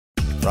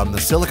From the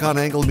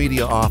SiliconANGLE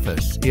Media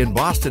office in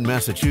Boston,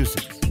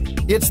 Massachusetts,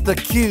 it's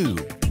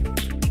theCUBE.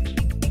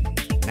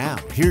 Now,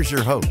 here's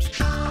your host,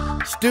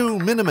 Stu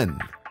Miniman.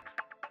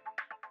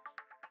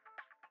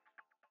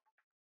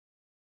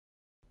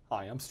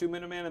 Hi, I'm Stu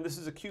Miniman, and this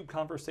is a CUBE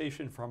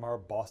conversation from our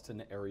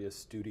Boston area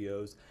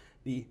studios.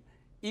 The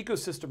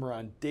ecosystem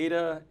around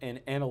data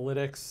and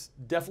analytics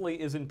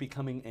definitely isn't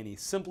becoming any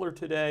simpler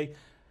today.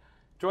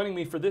 Joining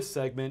me for this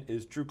segment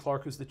is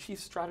Clarke, who's the Chief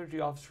Strategy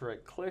Officer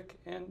at Qlik.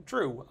 And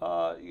Drew,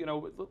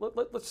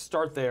 let's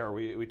start there.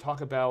 We talk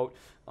about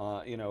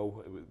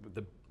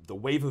the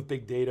wave of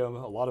big data.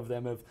 A lot of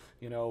them have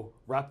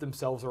wrapped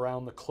themselves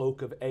around the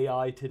cloak of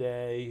AI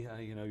today.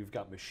 You've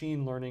got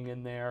machine learning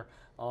in there.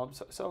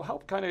 So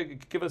help kind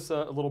of give us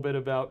a little bit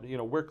about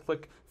where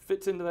Qlik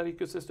fits into that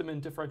ecosystem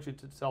and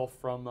differentiates itself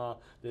from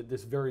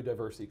this very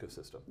diverse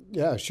ecosystem.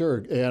 Yeah,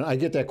 sure. And I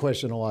get that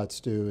question a lot,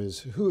 Stu, is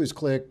who is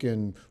Qlik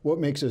and what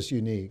makes us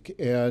unique?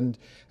 And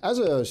as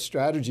a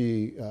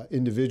strategy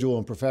individual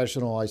and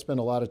professional, I spend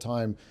a lot of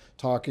time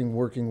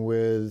working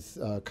with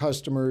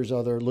customers,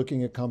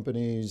 looking at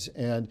companies,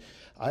 and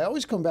I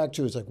always come back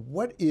to, it's like,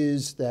 what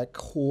is that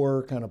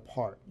core kind of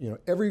part?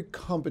 Every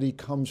company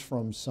comes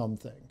from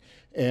something.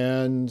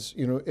 And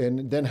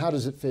then how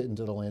does it fit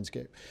into the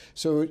landscape?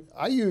 So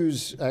I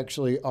use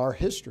actually our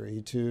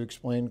history to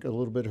explain a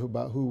little bit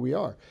about who we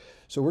are.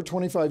 So we're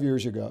 25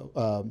 years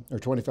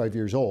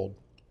old,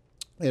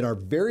 and our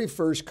very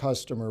first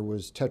customer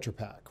was Tetra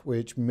Pak,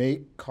 which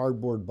make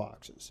cardboard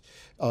boxes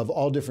of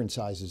all different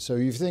sizes. So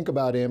you think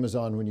about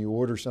Amazon when you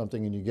order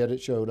something and you get it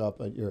it shows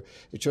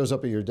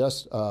up at your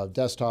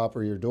desktop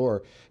or your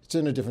door. It's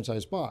in a different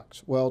size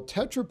box. Well,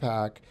 Tetra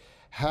Pak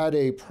had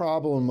a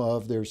problem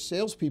of their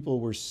salespeople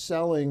were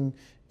selling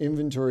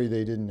inventory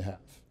they didn't have.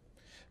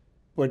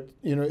 But,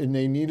 and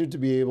they needed to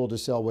be able to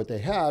sell what they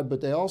had, but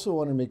they also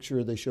wanted to make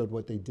sure they showed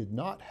what they did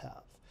not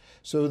have.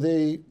 So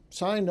they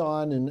signed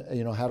on and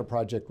had a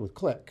project with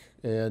Qlik,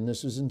 and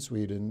this was in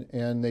Sweden,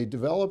 and they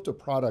developed a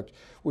product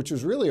which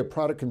was really a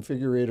product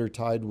configurator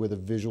tied with a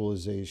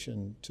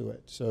visualization to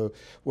it. So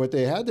what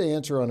they had to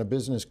answer on a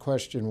business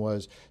question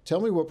was,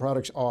 tell me what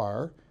products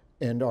are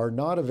and are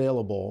not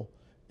available,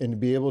 and to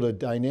be able to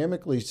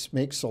dynamically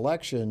make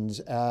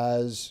selections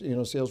as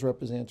sales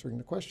rep is answering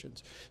the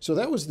questions. So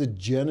that was the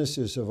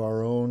genesis of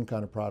our own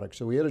kind of product.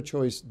 So we had a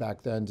choice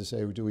back then to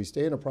say, do we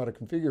stay in a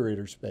product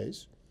configurator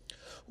space,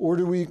 or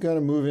do we kind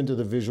of move into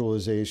the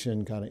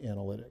visualization kind of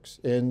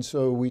analytics? And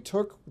so we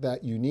took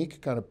that unique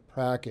kind of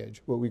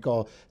package, what we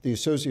call the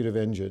associative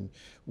engine,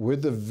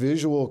 with the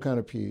visual kind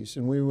of piece,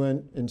 and we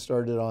went and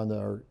started on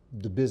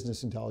the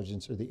business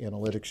intelligence or the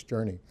analytics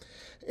journey.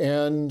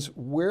 And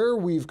where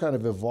we've kind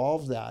of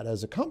evolved that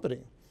as a company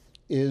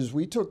is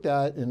we took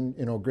that,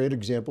 and great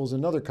examples.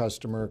 Another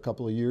customer a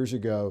couple of years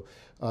ago,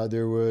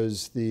 there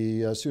was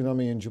the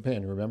tsunami in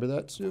Japan. You remember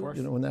that, Stu?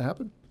 When that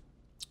happened?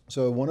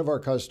 So one of our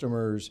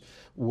customers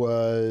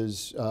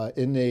was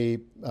in the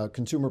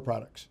consumer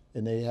products,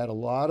 and they had a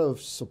lot of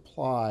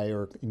supply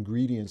or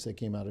ingredients that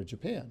came out of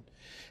Japan.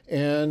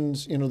 And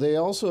they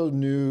also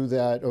knew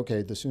that,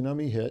 okay, the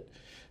tsunami hit,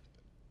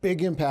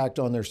 big impact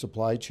on their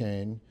supply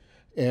chain,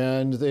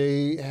 and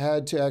they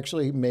had to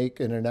actually make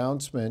an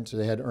announcement.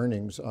 They had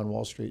earnings on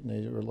Wall Street, and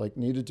they were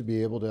needed to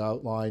be able to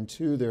outline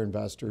to their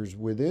investors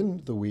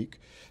within the week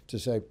to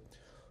say,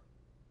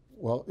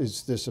 well,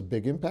 is this a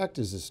big impact?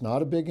 Is this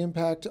not a big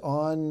impact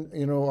on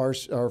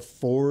our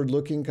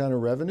forward-looking kind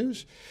of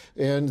revenues?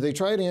 And they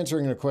tried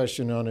answering a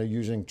question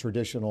using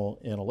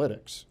traditional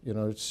analytics.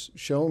 It's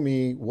show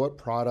me what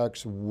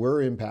products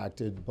were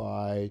impacted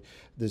by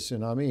the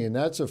tsunami, and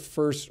that's a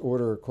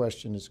first-order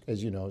question.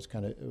 As you know, it's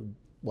kind of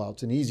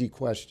it's an easy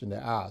question to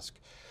ask.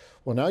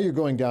 Well, now you're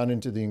going down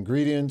into the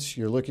ingredients.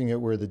 You're looking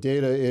at where the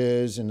data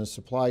is in the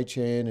supply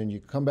chain, and you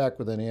come back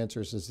with an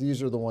answer that says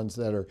these are the ones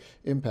that are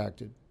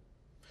impacted.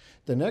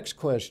 The next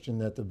question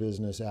that the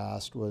business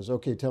asked was,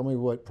 okay, tell me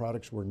what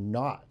products were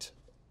not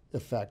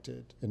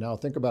affected. And now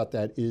think about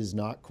that is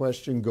not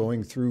question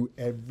going through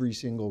every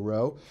single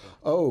row.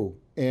 Oh,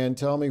 and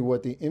tell me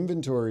what the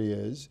inventory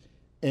is,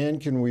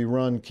 and can we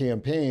run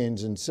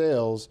campaigns and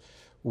sales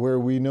where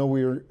we know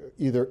we're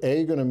either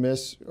A, going to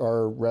miss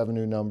our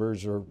revenue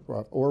numbers or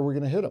we're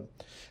going to hit them.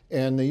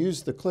 And they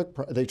used the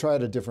Qlik, they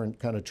tried a different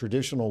kind of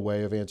traditional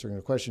way of answering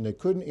the question. They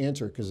couldn't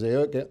answer because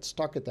they got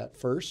stuck at that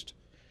first.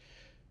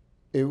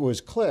 It was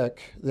Qlik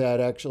that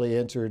actually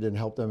answered and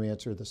helped them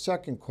answer the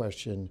second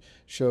question,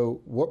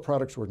 show what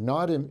products were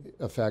not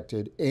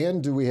affected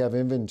and do we have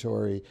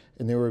inventory,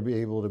 and they were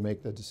able to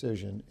make the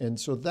decision. And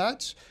so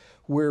that's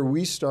where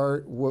we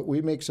start. What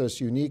makes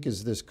us unique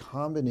is this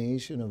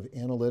combination of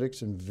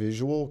analytics and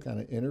visual kind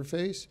of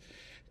interface.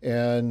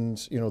 And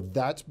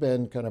that's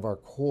been kind of our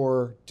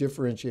core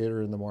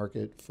differentiator in the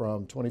market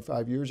from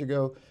 25 years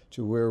ago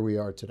to where we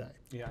are today.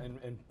 Yeah,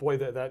 and boy,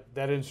 that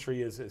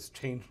industry has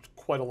changed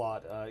quite a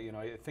lot.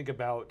 I think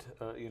about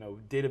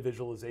data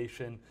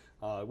visualization.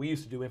 We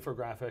used to do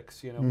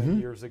infographics, many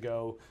years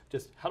ago.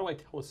 Just how do I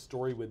tell a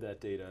story with that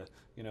data?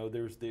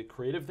 There's the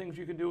creative things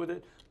you can do with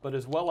it, but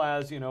as well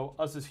as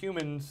us as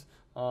humans,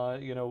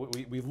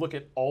 we look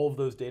at all of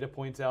those data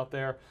points out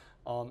there.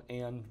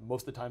 And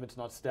most of the time it's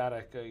not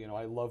static.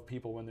 I love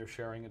people when they're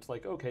sharing. It's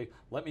like, okay,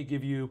 let me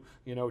give you,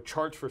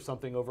 charts for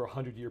something over a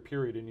 100-year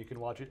period, and you can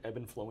watch it ebb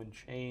and flow and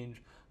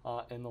change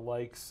and the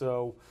like.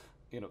 So,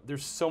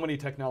 there's so many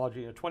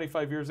technology.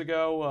 25 years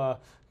ago,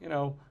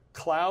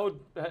 cloud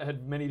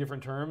had many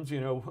different terms.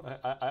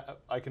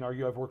 I can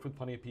argue I've worked with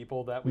plenty of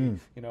people that we,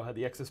 had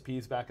the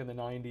XSPs back in the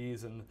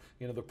 90s and,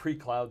 the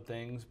pre-cloud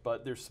things,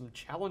 but there's some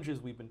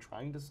challenges we've been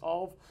trying to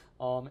solve,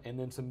 and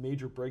then some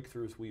major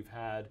breakthroughs we've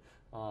had,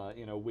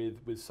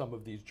 with some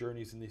of these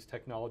journeys and these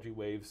technology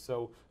waves.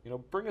 So,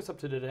 bring us up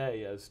to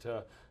today as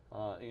to,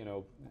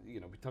 we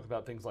talk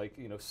about things like,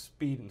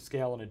 speed and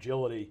scale and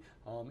agility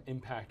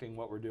impacting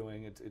what we're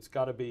doing. It's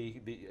got to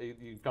be,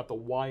 you've got the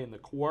why in the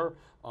core,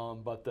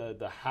 but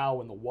the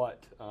how and the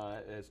what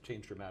has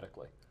changed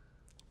dramatically.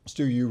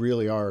 Stu, you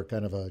really are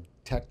kind of a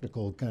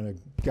technical kind of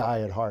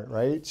guy at heart,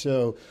 right?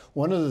 So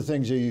one of the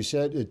things that you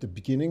said at the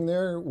beginning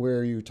there,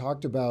 where you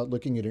talked about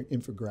looking at an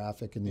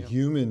infographic and the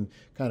human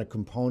kind of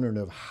component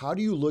of how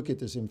do you look at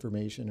this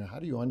information and how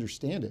do you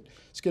understand it?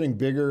 It's getting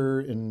bigger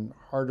and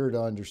harder to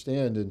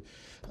understand. And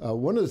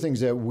one of the things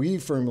that we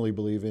firmly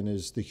believe in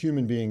is the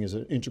human being is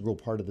an integral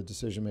part of the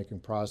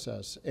decision-making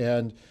process.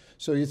 And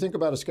so you think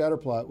about a scatter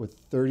plot with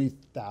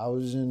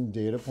 30,000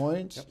 data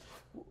points.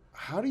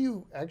 How do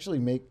you actually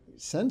make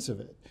sense of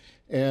it?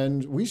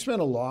 And we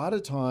spent a lot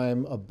of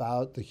time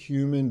about the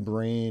human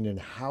brain and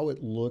how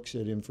it looks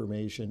at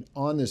information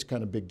on this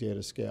kind of big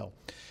data scale.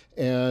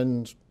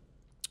 And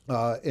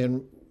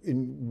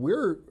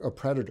we're a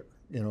predator,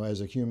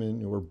 as a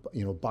human.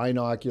 We're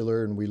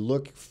binocular and we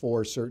look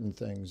for certain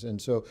things.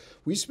 And so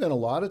we spent a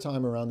lot of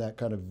time around that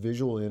kind of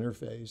visual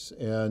interface.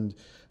 And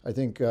I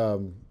think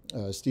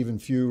Stephen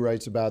Few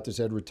writes about this,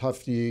 Edward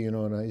Tufte, in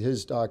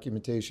his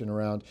documentation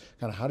around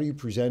kind of how do you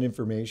present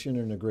information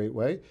in a great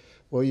way.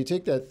 Well, you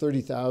take that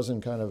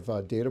 30,000 kind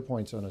of data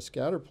points on a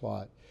scatter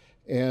plot,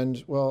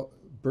 and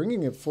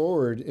bringing it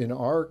forward in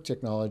our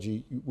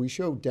technology, we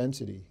show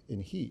density in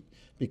heat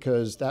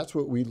because that's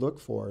what we look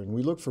for, and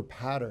we look for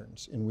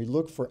patterns, and we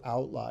look for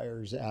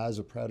outliers as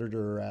a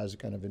predator or as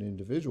kind of an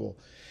individual.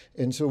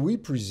 And so we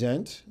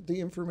present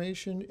the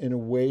information in a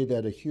way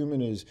that a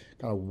human is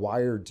kind of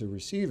wired to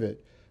receive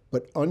it.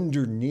 But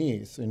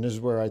underneath, and this is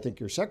where I think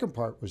your second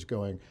part was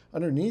going,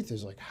 underneath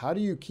is like, how do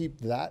you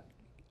keep that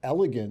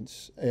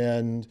elegance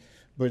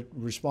but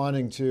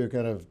responding to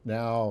kind of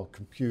now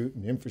compute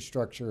and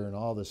infrastructure and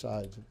all the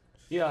sides?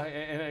 Yeah,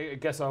 and I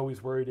guess I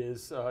always worried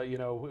is,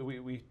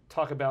 we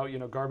talk about,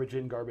 garbage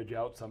in, garbage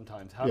out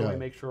sometimes. How do I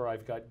make sure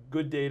I've got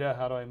good data?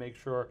 How do I make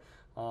sure,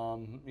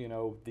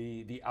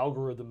 the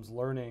algorithms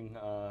learning,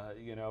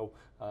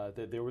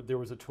 that there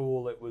was a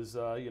tool that was,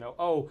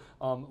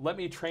 let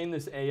me train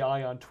this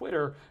AI on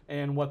Twitter,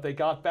 and what they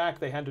got back,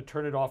 they had to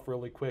turn it off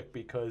really quick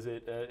because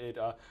it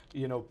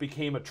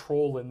became a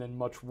troll and then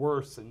much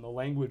worse, and the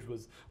language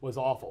was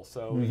awful.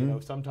 So,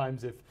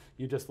 sometimes if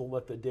you just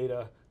let the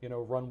data,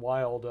 run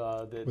wild,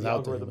 the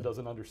algorithm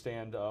doesn't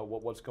understand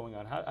what's going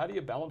on. How do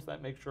you balance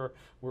that? Make sure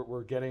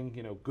we're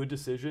getting, good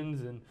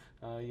decisions and,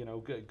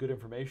 good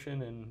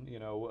information, and,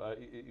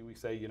 we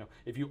say,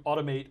 if you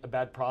automate a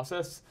bad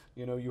process,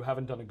 you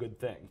haven't done a good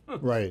thing.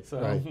 Right,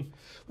 right.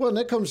 Well, and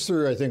that comes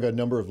through, I think, a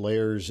number of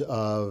layers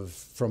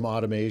from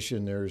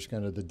automation. There's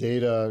kind of the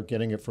data,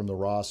 getting it from the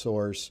raw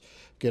source,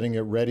 getting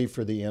it ready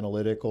for the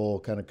analytical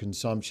kind of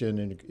consumption.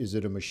 And is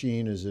it a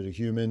machine? Is it a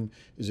human?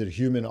 Is it a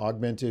human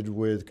augmented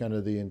with kind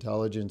of the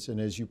intelligence? And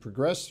as you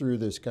progress through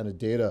this kind of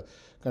data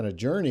kind of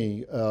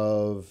journey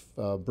of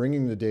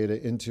bringing the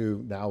data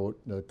into, now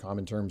the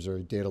common terms are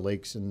data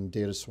lakes and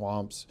data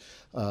swamps,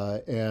 how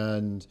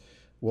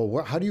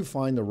do you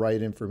find the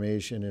right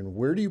information, and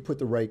where do you put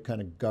the right kind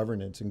of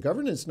governance? And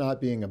governance not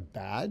being a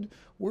bad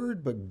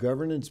word, but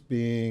governance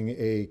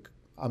being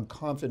I'm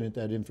confident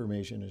that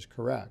information is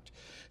correct.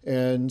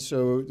 And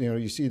so,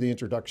 you see the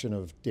introduction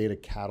of data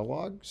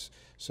catalogs.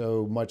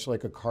 So much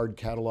like a card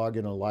catalog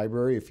in a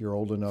library, if you're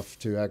old enough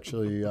to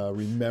actually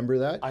remember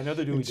that. I know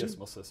the Dewey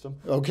Decimal System.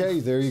 Okay,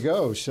 there you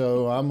go.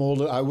 So I'm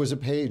old. I was a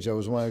page. That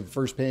was my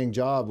first paying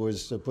job,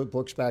 was to put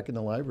books back in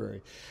the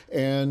library.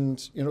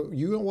 And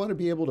you want to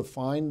be able to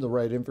find the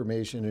right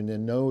information and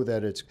then know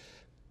that it's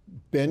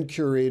been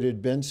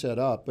curated, been set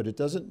up, but it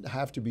doesn't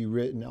have to be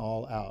written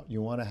all out.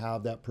 You want to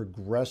have that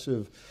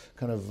progressive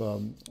kind of,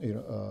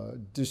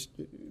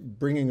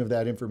 bringing of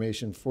that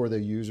information for the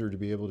user to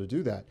be able to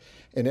do that.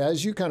 And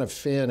as you kind of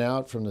fan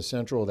out from the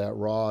central, that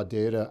raw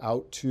data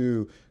out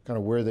to kind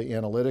of where the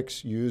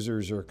analytics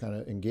users are kind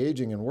of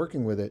engaging and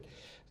working with it,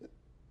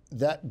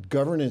 that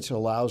governance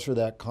allows for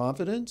that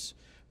confidence,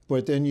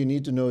 but then you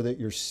need to know that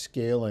you're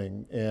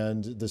scaling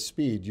and the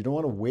speed. You don't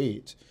want to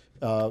wait.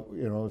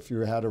 If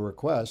you had a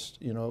request,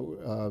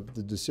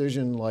 the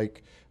decision,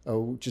 like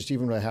just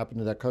even what happened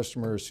to that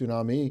customer,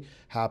 tsunami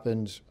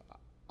happened,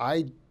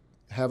 I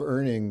have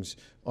earnings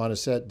on a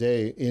set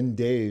day in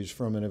days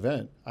from an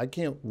event. I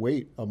can't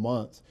wait a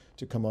month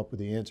to come up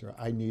with the answer.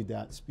 I need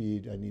that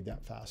speed. I need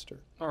that faster.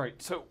 All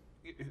right. So,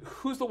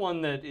 who's the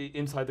one that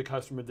inside the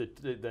customer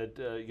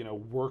that you know,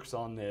 works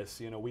on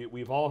this? You know,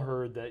 we've all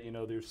heard that, you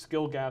know, there's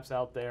skill gaps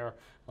out there.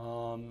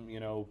 You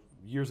know,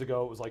 years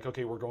ago it was like,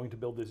 okay, we're going to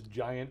build this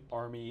giant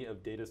army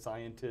of data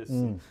scientists.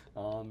 You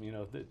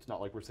know, it's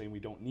not like we're saying we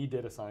don't need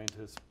data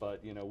scientists,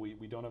 but you know,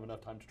 we don't have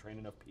enough time to train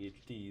enough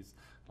PhDs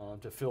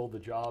to fill the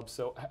job.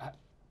 So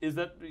is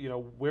that, you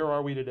know, where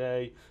are we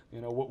today?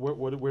 You know,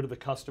 where do the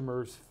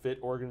customers fit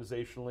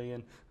organizationally?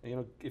 And you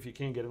know, if you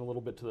can get in a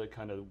little bit to the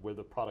kind of where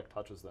the product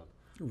touches them.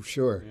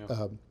 Sure.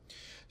 Yeah.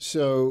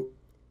 So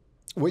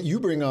what you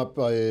bring up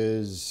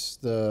is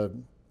the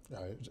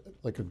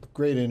like a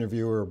great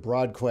interviewer, a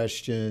broad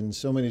question,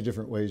 so many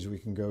different ways we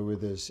can go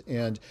with this.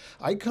 And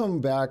I come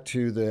back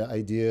to the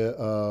idea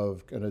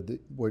of kind of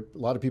what a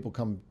lot of people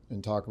come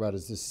and talk about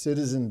is the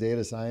citizen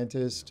data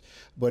scientist,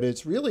 but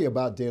it's really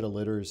about data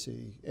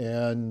literacy.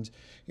 And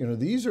you know,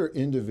 these are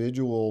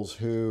individuals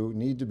who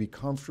need to be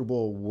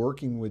comfortable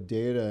working with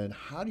data, and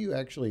how do you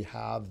actually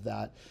have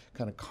that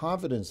kind of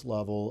confidence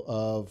level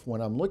of,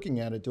 when I'm looking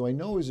at it, do I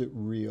know, is it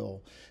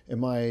real?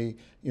 Am I,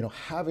 you know,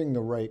 having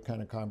the right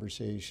kind of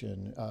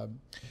conversation?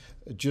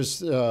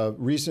 Just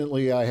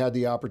recently, I had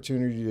the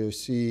opportunity to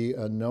see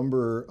a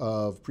number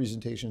of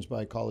presentations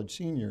by college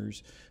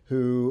seniors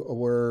who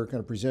were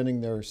kind of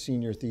presenting their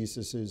senior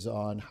theses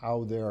on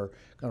how they're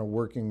kind of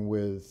working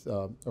with,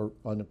 or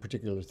on a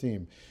particular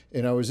theme.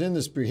 And I was in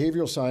this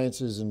behavioral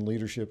sciences and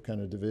leadership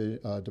kind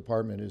of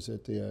department, is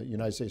at the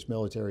United States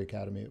Military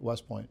Academy at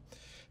West Point.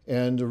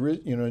 And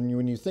you know,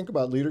 when you think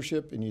about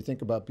leadership and you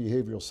think about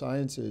behavioral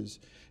sciences,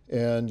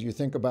 and you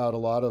think about a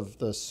lot of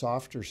the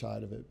softer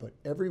side of it, but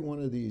every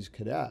one of these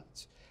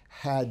cadets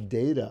had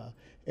data,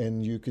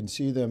 and you can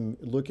see them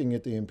looking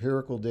at the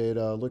empirical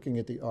data, looking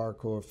at the R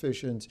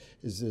coefficients.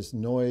 Is this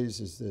noise?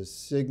 Is this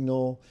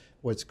signal?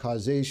 What's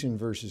causation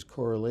versus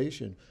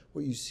correlation?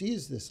 What you see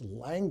is this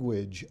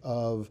language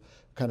of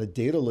kind of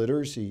data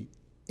literacy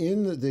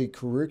in the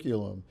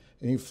curriculum.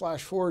 And you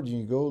flash forward and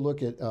you go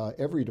look at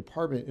every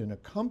department in a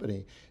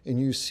company, and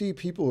you see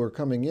people who are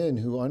coming in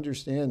who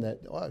understand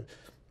that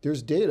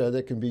there's data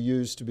that can be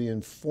used to be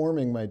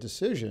informing my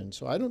decision.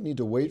 So I don't need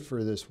to wait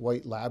for this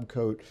white lab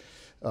coat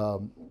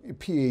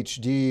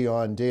PhD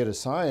on data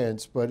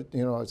science, but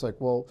you know, it's like,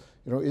 well,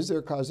 you know, is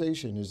there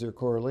causation? Is there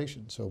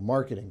correlation? So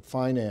marketing,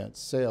 finance,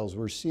 sales,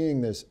 we're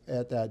seeing this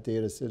at that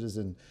data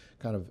citizen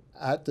kind of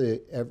at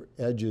the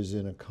edges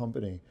in a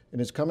company, and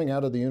it's coming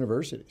out of the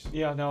universities.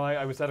 Yeah, no,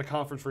 I was at a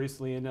conference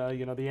recently, and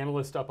you know, the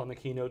analyst up on the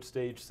keynote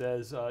stage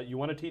says, you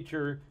want to teach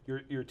your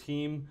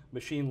team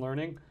machine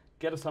learning,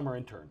 get a summer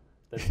intern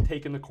that's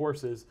taken the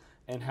courses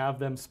and have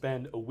them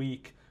spend a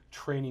week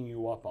training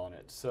you up on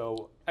it.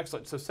 So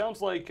excellent. So sounds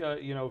like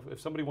you know,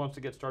 if somebody wants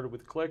to get started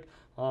with Qlik,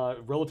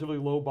 relatively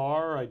low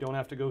bar. I don't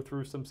have to go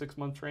through some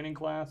 6-month training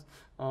class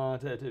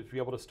to be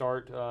able to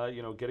start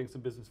you know, getting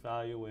some business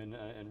value and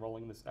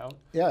rolling this out.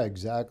 Yeah,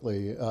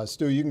 exactly.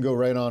 Stu, you can go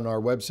right on our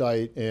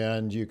website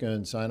and you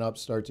can sign up,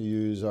 start to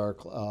use our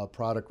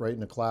product right in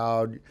the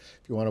cloud.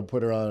 If you want to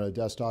put it on a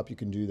desktop, you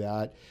can do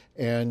that.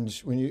 And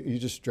when you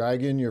just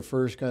drag in your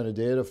first kind of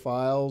data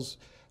files,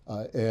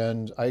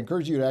 and I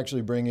encourage you to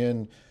actually bring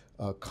in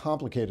a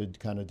complicated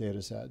kind of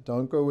data set.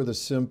 Don't go with a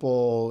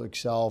simple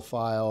Excel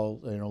file.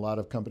 You know, a lot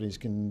of companies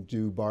can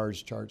do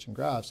bars, charts, and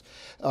graphs.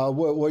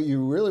 What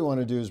you really want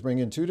to do is bring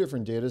in 2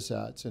 different data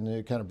sets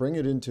and kind of bring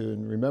it into,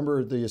 and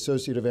remember the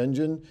associative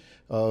engine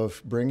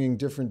of bringing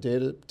different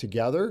data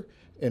together.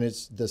 And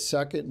it's the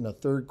second and the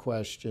third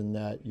question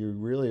that you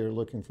really are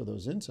looking for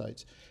those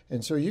insights.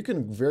 And so you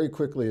can very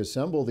quickly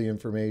assemble the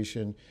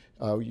information.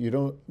 You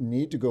don't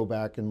need to go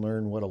back and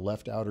learn what a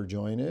left outer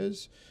join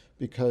is,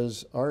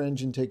 because our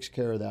engine takes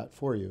care of that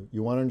for you.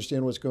 You want to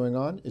understand what's going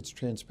on, it's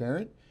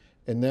transparent,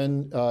 and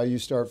then you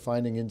start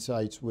finding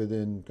insights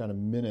within kind of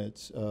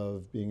minutes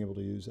of being able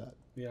to use that.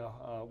 Yeah,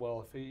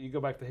 well, if you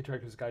go back to the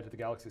Hitchhiker's Guide to the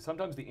Galaxy,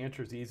 sometimes the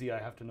answer is easy. I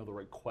have to know the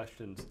right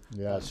questions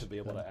to be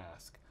able to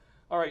ask.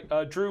 All right,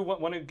 Drew,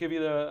 want to give you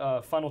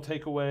the final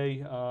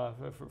takeaway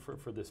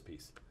for this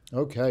piece.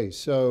 Okay,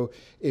 so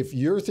if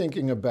you're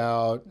thinking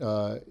about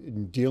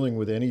dealing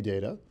with any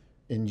data,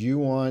 and you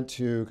want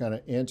to kind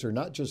of answer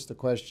not just the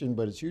question,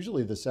 but it's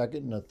usually the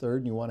second and the third,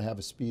 and you want to have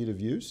a speed of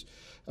use,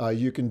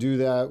 you can do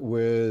that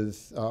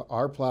with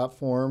our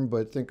platform,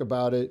 but think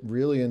about it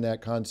really in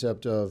that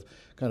concept of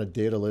kind of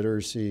data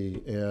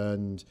literacy.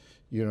 And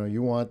you know,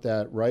 you want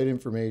that right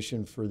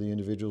information for the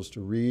individuals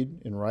to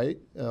read and write.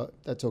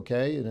 That's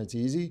okay, and it's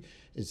easy.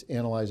 It's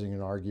analyzing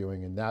and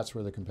arguing, and that's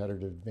where the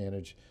competitive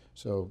advantage.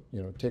 So,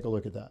 you know, take a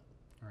look at that.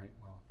 All right.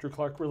 Drew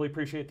Clarke, really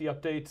appreciate the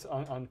updates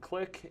on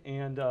Qlik,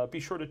 and be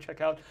sure to check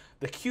out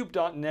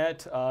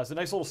thecube.net. There's a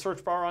nice little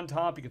search bar on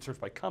top. You can search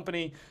by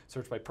company,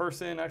 search by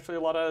person. Actually,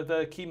 a lot of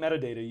the key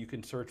metadata you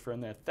can search for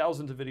in there.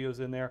 Thousands of videos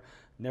in there.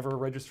 Never a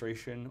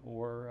registration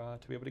or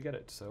to be able to get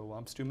it. So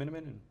I'm Stu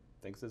Miniman, and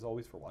thanks as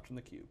always for watching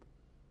theCUBE.